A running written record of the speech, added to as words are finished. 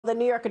the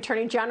New York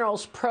Attorney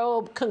General's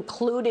probe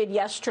concluded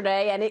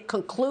yesterday, and it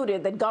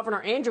concluded that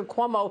Governor Andrew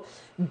Cuomo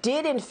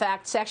did, in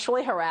fact,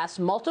 sexually harass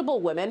multiple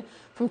women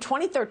from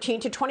 2013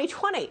 to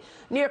 2020.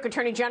 New York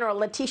Attorney General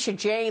Letitia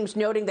James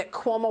noting that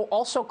Cuomo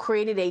also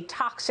created a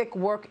toxic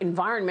work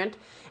environment.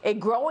 A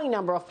growing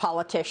number of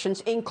politicians,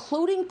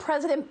 including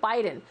President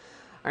Biden,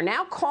 are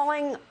now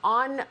calling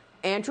on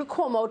Andrew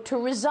Cuomo to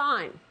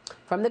resign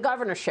from the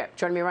governorship.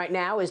 Joining me right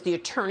now is the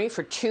attorney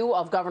for two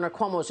of Governor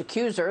Cuomo's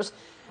accusers,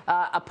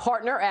 a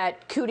partner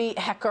at Cuti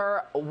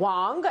Hecker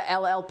Wang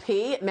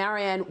LLP.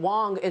 Mariann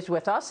Wang is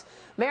with us.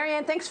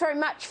 Mariann, thanks very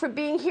much for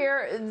being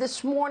here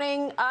this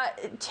morning.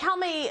 Tell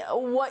me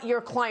what your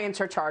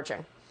clients are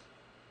charging.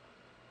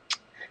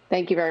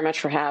 Thank you very much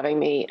for having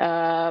me.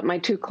 My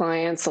two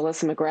clients,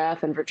 Alyssa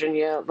McGrath and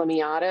Virginia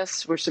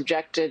Limiatis, were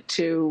subjected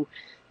to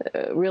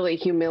really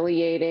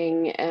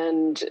humiliating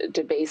and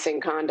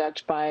debasing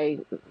conduct by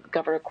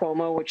Governor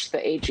Cuomo, which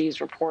the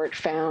AG's report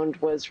found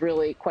was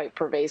really quite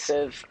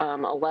pervasive.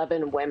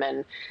 11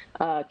 women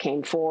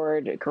came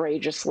forward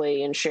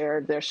courageously and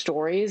shared their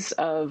stories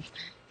of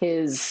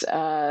his,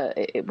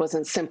 it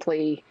wasn't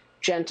simply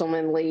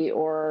gentlemanly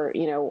or,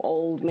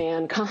 old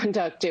man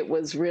conduct. It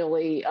was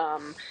really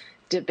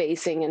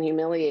debasing and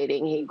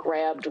humiliating. He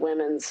grabbed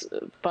women's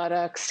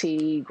buttocks,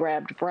 he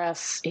grabbed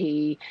breasts,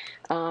 he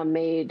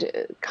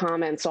made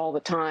comments all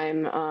the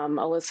time.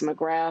 Alyssa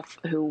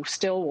McGrath, who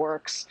still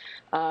works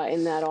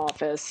in that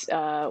office,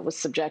 was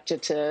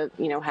subjected to,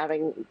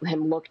 having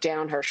him look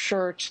down her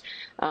shirt,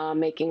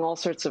 making all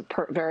sorts of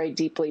very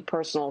deeply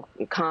personal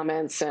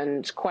comments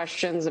and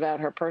questions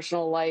about her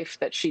personal life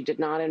that she did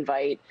not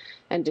invite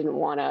and didn't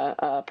want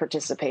to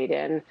participate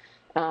in.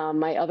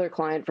 My other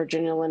client,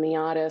 Virginia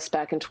Limiatis,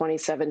 back in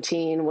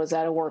 2017, was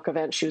at a work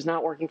event. She was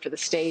not working for the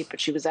state,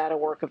 but she was at a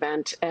work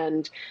event.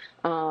 And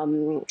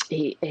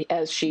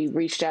as she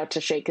reached out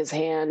to shake his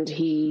hand,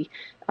 he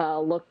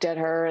looked at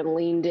her and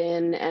leaned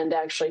in and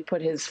actually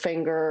put his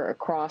finger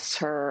across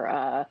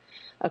her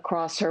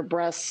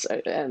breasts,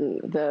 and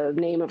the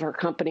name of her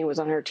company was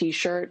on her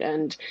T-shirt.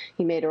 And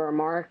he made a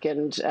remark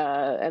and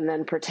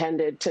then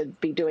pretended to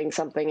be doing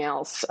something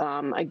else.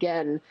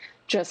 Again,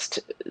 just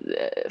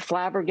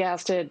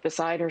flabbergasted,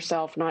 beside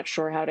herself, not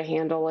sure how to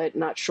handle it,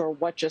 not sure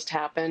what just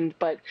happened,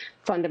 but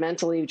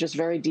fundamentally just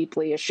very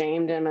deeply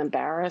ashamed and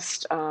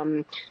embarrassed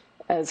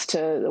as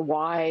to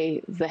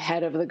why the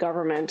head of the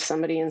government,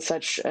 somebody in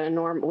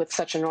with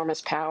such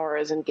enormous power,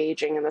 is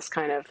engaging in this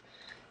kind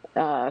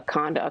of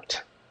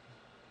conduct.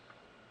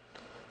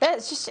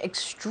 That's just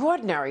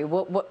extraordinary.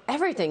 What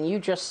everything you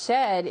just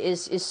said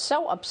is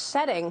so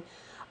upsetting.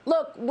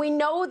 Look, we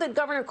know that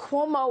Governor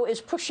Cuomo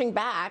is pushing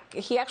back.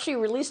 He actually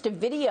released a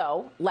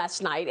video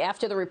last night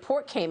after the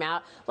report came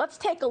out. Let's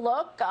take a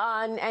look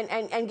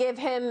and give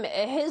him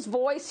his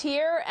voice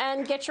here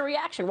and get your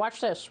reaction. Watch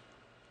this.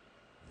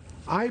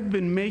 I've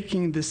been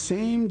making the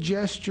same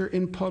gesture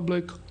in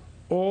public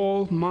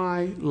all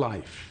my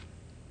life.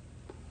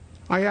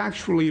 I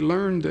actually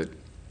learned it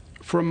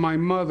from my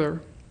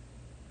mother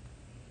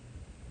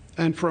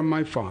and from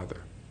my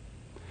father.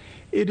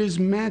 It is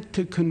meant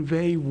to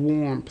convey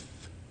warmth,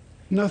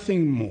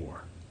 nothing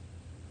more.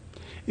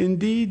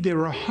 Indeed,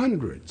 there are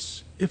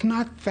hundreds, if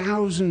not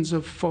thousands,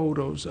 of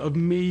photos of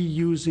me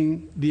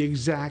using the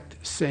exact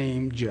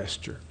same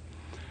gesture.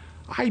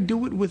 I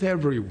do it with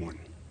everyone,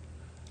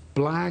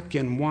 black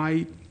and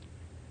white,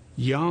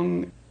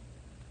 young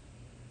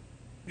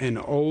and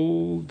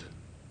old,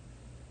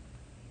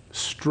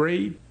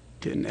 straight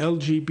and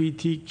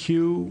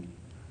LGBTQ,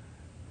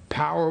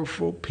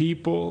 powerful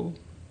people,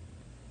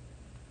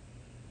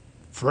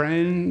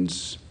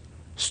 friends,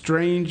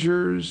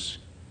 strangers,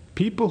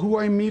 people who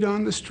I meet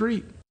on the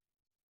street.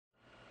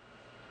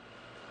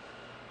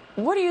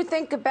 What do you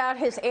think about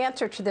his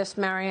answer to this,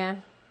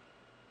 Mariann?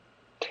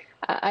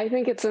 I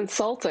think it's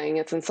insulting.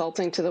 It's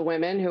insulting to the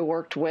women who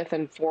worked with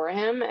and for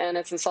him, and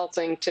it's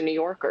insulting to New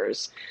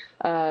Yorkers.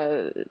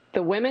 The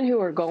women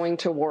who are going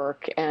to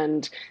work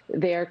and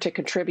there to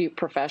contribute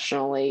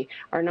professionally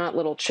are not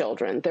little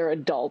children. They're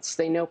adults.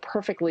 They know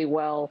perfectly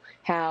well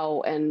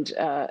how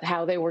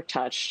they were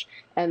touched.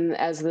 And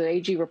as the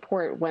AG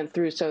report went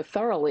through so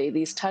thoroughly,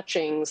 these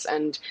touchings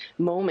and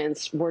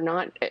moments were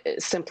not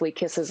simply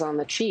kisses on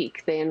the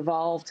cheek. They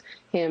involved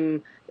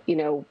him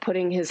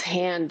putting his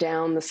hand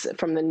down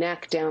from the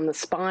neck down the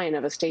spine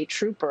of a state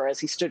trooper as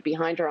he stood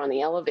behind her on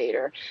the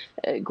elevator,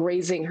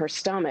 grazing her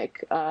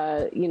stomach,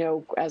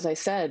 as I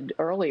said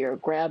earlier,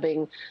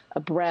 grabbing a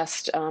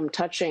breast,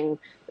 touching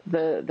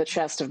the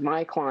chest of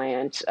my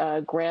client,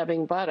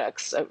 grabbing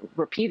buttocks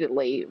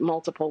repeatedly,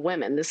 multiple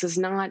women. This is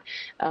not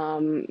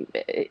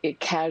a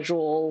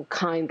casual,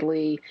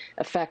 kindly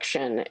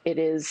affection. It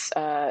is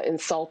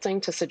insulting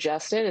to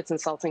suggest it. It's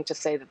insulting to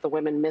say that the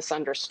women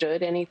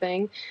misunderstood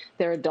anything.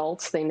 They're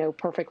adults. They know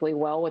perfectly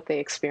well what they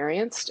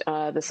experienced,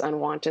 this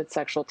unwanted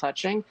sexual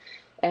touching.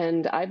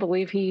 And I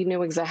believe he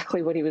knew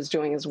exactly what he was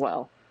doing as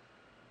well.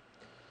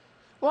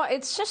 Well,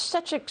 it's just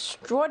such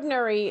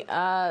extraordinary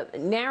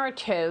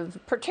narrative,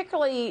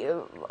 particularly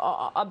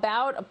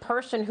about a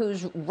person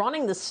who's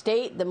running the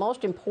state, the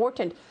most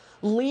important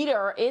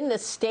leader in the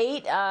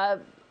state.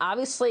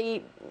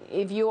 Obviously,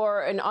 if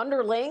you're an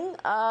underling,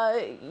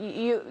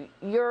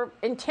 you're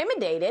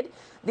intimidated.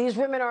 These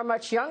women are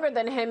much younger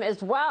than him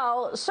as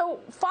well. So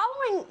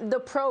following the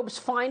probe's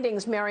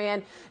findings,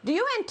 Mariann, do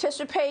you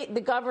anticipate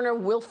the governor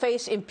will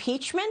face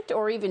impeachment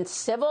or even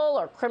civil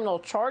or criminal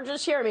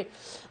charges here? I mean,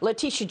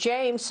 Letitia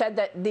James said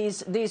that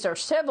these are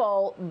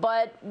civil,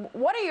 but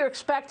what are you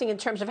expecting in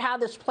terms of how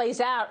this plays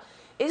out?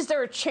 Is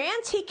there a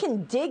chance he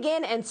can dig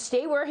in and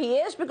stay where he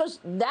is? Because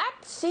that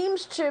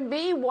seems to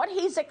be what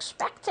he's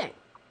expecting.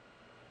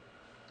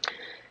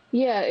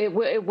 Yeah, it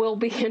will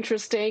be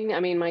interesting. I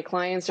mean, my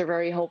clients are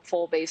very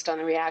hopeful based on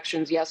the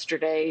reactions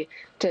yesterday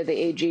to the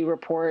AG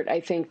report. I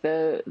think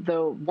the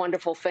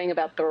wonderful thing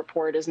about the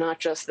report is not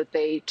just that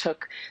they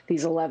took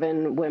these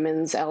 11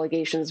 women's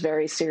allegations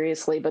very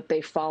seriously, but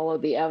they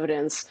followed the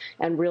evidence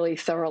and really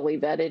thoroughly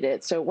vetted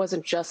it. So it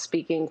wasn't just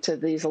speaking to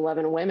these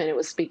 11 women. It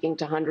was speaking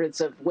to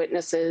hundreds of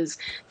witnesses,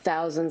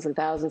 thousands and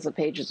thousands of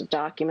pages of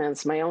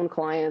documents. My own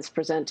clients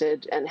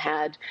presented and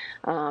had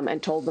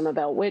and told them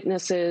about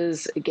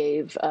witnesses,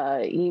 gave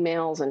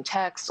emails and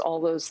texts, all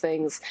those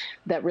things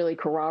that really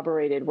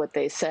corroborated what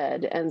they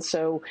said. And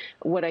so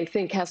what I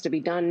think has to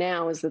be done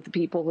now is that the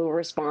people who are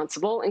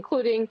responsible,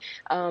 including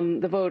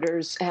the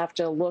voters, have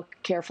to look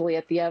carefully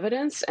at the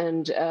evidence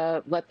and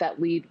let that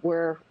lead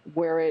where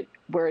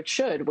it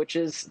should, which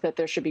is that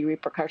there should be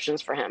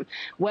repercussions for him.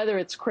 Whether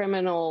it's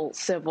criminal,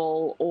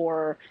 civil,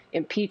 or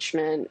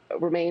impeachment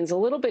remains a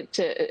little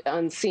bit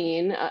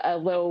unseen,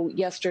 although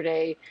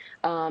yesterday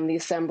the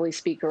Assembly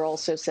Speaker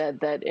also said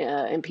that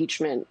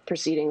impeachment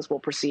proceedings will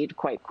proceed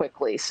quite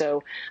quickly.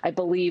 So I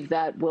believe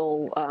that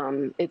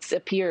it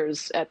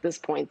appears at this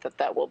point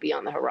that will be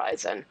on the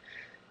horizon.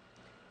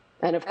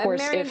 And of course,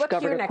 Mariann, if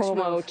Governor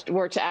Cuomo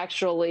were to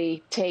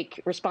actually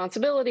take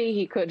responsibility,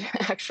 he could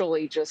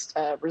actually just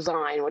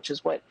resign, which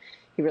is what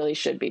he really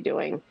should be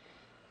doing.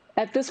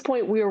 At this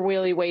point, we are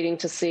really waiting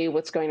to see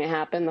what's going to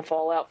happen, the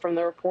fallout from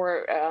the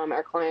report.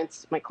 My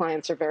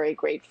clients are very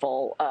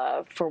grateful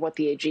for what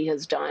the AG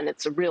has done.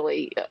 It's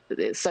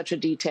such a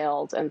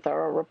detailed and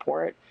thorough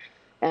report.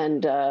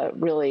 And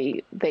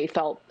really, they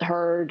felt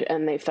heard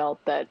and they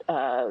felt that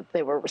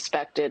they were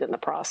respected in the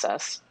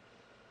process.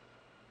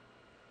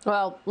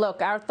 Well,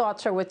 look, our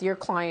thoughts are with your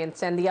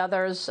clients and the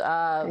others.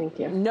 Thank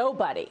you.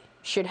 Nobody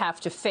should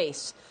have to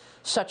face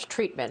such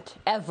treatment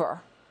ever.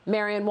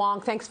 Mariann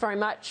Wang, thanks very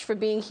much for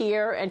being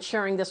here and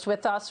sharing this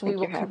with us. We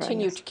will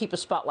continue to keep a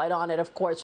spotlight on it, of course.